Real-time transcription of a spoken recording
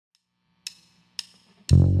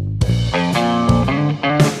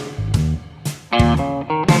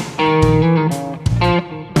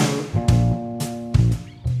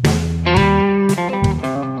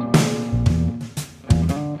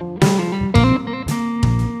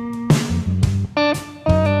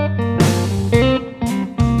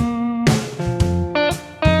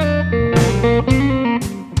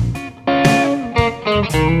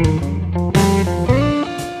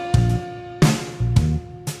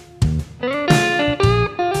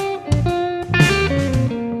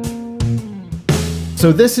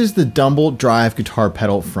So this is the Dumble drive guitar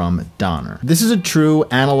pedal from Donner. This is a true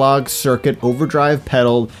analog circuit overdrive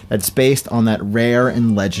pedal that's based on that rare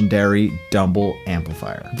and legendary Dumble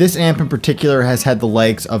amplifier. This amp in particular has had the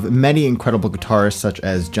likes of many incredible guitarists such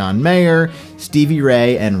as John Mayer, Stevie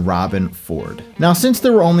Ray, and Robin Ford. Now, since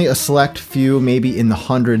there were only a select few, maybe in the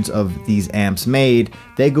hundreds of these amps made,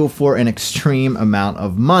 they go for an extreme amount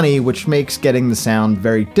of money, which makes getting the sound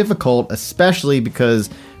very difficult, especially because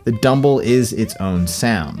the Dumble is its own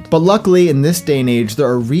sound. But luckily, in this day and age, there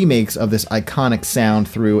are remakes of this iconic sound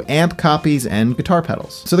through amp copies and guitar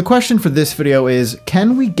pedals. So the question for this video is,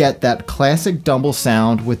 can we get that classic Dumble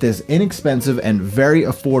sound with this inexpensive and very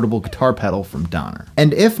affordable guitar pedal from Donner?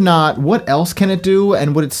 And if not, what else can it do,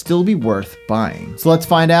 and would it still be worth buying? So let's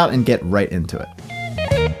find out and get right into it.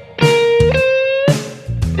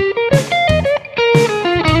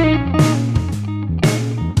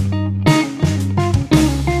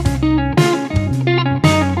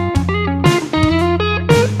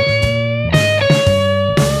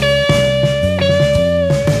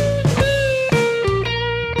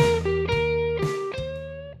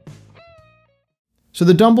 So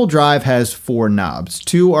the Dumble drive has 4 knobs.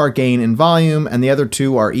 2 are gain and volume, and the other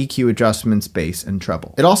 2 are EQ adjustments, bass, and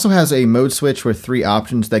treble. It also has a mode switch with 3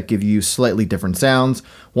 options that give you slightly different sounds.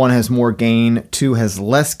 1 has more gain, 2 has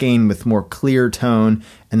less gain with more clear tone,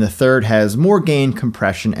 and the 3rd has more gain,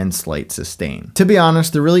 compression, and slight sustain. To be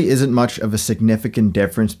honest, there really isn't much of a significant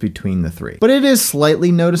difference between the 3, but it is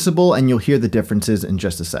slightly noticeable, and you'll hear the differences in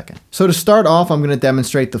just a second. So to start off, I'm going to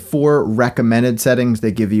demonstrate the 4 recommended settings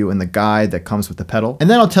they give you in the guide that comes with the pedal, and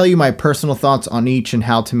then I'll tell you my personal thoughts on each and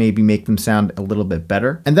how to maybe make them sound a little bit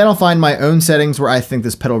better. And then I'll find my own settings where I think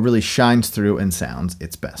this pedal really shines through and sounds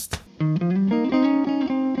its best.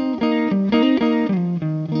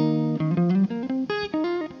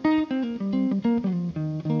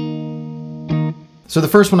 So the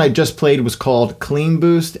first one I just played was called Clean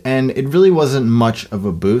Boost, and it really wasn't much of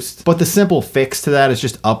a boost, but the simple fix to that is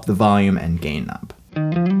just up the volume and gain knob.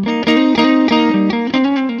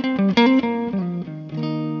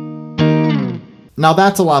 Now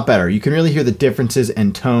that's a lot better. You can really hear the differences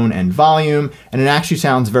in tone and volume, and it actually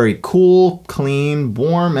sounds very cool, clean,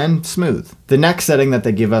 warm, and smooth. The next setting that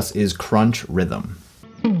they give us is Crunch Rhythm.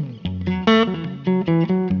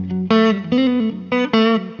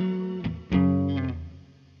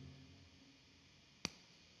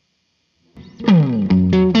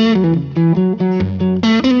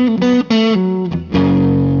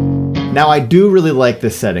 Now I do really like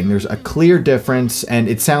this setting. There's a clear difference and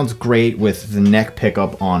it sounds great with the neck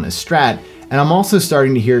pickup on a Strat, and I'm also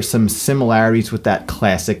starting to hear some similarities with that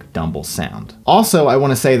classic Dumble sound. Also, I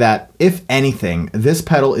want to say that, if anything, this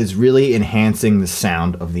pedal is really enhancing the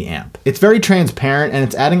sound of the amp. It's very transparent and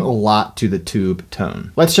it's adding a lot to the tube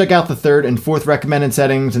tone. Let's check out the 3rd and 4th recommended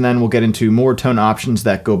settings, and then we'll get into more tone options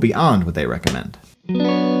that go beyond what they recommend.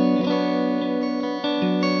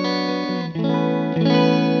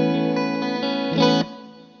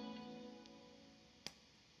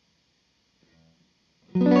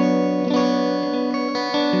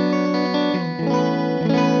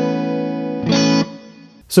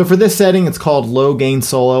 So for this setting, it's called Low Gain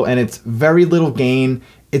Solo, and it's very little gain.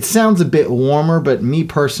 It sounds a bit warmer, but me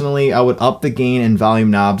personally, I would up the gain and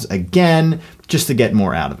volume knobs again, just to get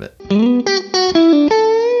more out of it.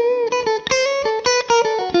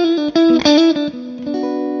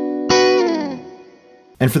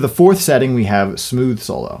 And for the 4th setting, we have Smooth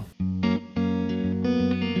Solo.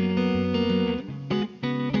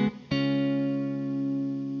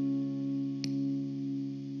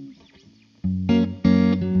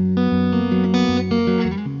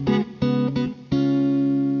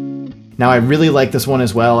 Now I really like this one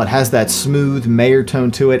as well. It has that smooth Mayer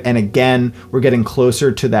tone to it, and again, we're getting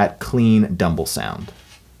closer to that clean Dumble sound.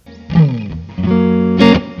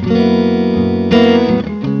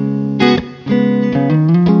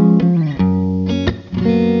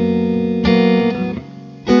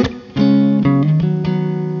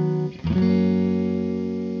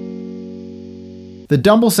 The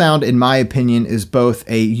Dumble sound, in my opinion, is both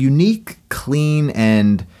a unique, clean,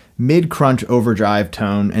 and mid-crunch overdrive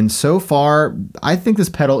tone, and so far, I think this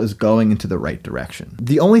pedal is going into the right direction.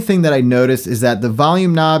 The only thing that I noticed is that the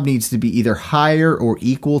volume knob needs to be either higher or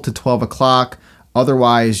equal to 12 o'clock,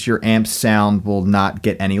 otherwise your amp's sound will not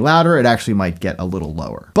get any louder, it actually might get a little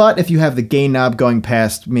lower. But if you have the gain knob going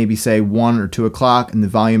past maybe say 1 or 2 o'clock and the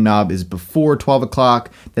volume knob is before 12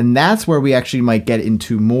 o'clock, then that's where we actually might get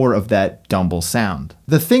into more of that Dumble sound.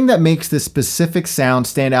 The thing that makes this specific sound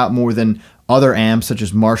stand out more than other amps such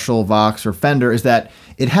as Marshall, Vox, or Fender is that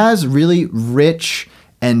it has really rich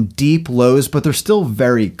and deep lows, but they're still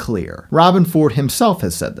very clear. Robin Ford himself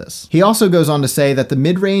has said this. He also goes on to say that the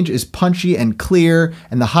mid-range is punchy and clear,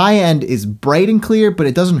 and the high end is bright and clear, but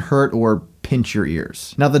it doesn't hurt or pinch your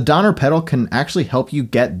ears. Now, the Donner pedal can actually help you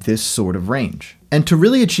get this sort of range. And to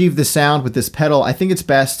really achieve the sound with this pedal, I think it's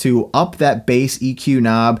best to up that bass EQ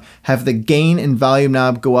knob, have the gain and volume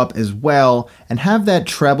knob go up as well, and have that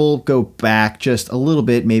treble go back just a little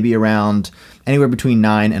bit, maybe around anywhere between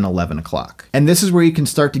 9 and 11 o'clock. And this is where you can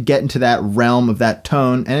start to get into that realm of that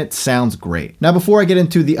tone, and it sounds great. Now, before I get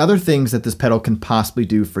into the other things that this pedal can possibly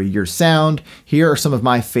do for your sound, here are some of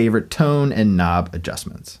my favorite tone and knob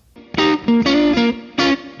adjustments.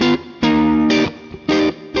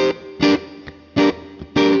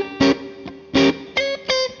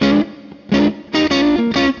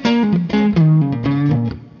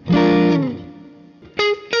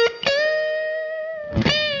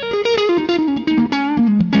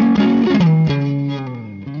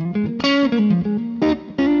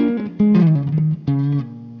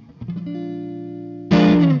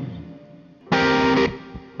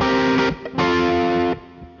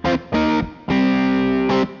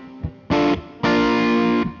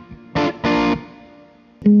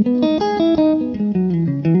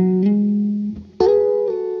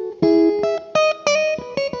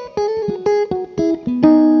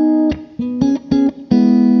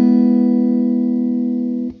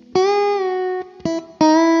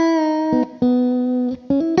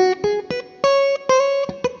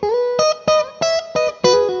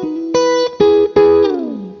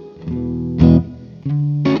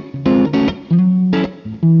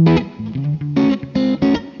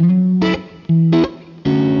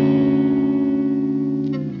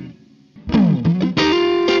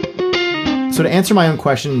 So to answer my own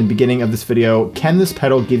question in the beginning of this video, can this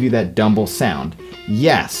pedal give you that Dumble sound?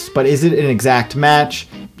 Yes, but is it an exact match?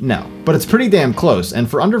 No, but it's pretty damn close, and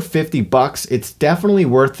for under 50 bucks, it's definitely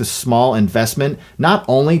worth the small investment, not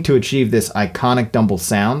only to achieve this iconic Dumble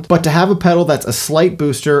sound, but to have a pedal that's a slight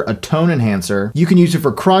booster, a tone enhancer. You can use it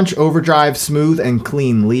for crunch, overdrive, smooth, and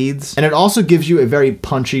clean leads, and it also gives you a very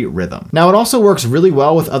punchy rhythm. Now, it also works really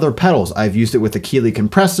well with other pedals. I've used it with the Keeley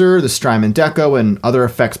compressor, the Strymon Deco, and other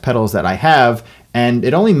effects pedals that I have, and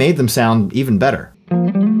it only made them sound even better.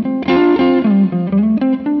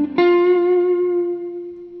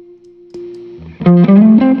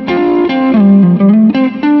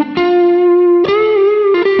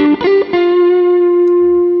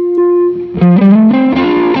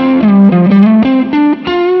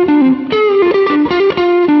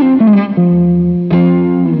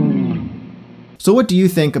 So what do you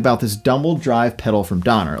think about this Dumble drive pedal from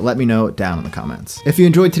Donner? Let me know down in the comments. If you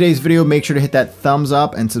enjoyed today's video, make sure to hit that thumbs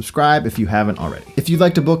up and subscribe if you haven't already. If you'd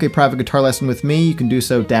like to book a private guitar lesson with me, you can do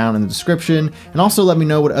so down in the description, and also let me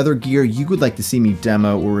know what other gear you would like to see me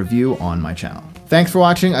demo or review on my channel. Thanks for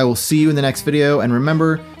watching, I will see you in the next video, and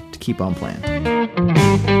remember to keep on playing.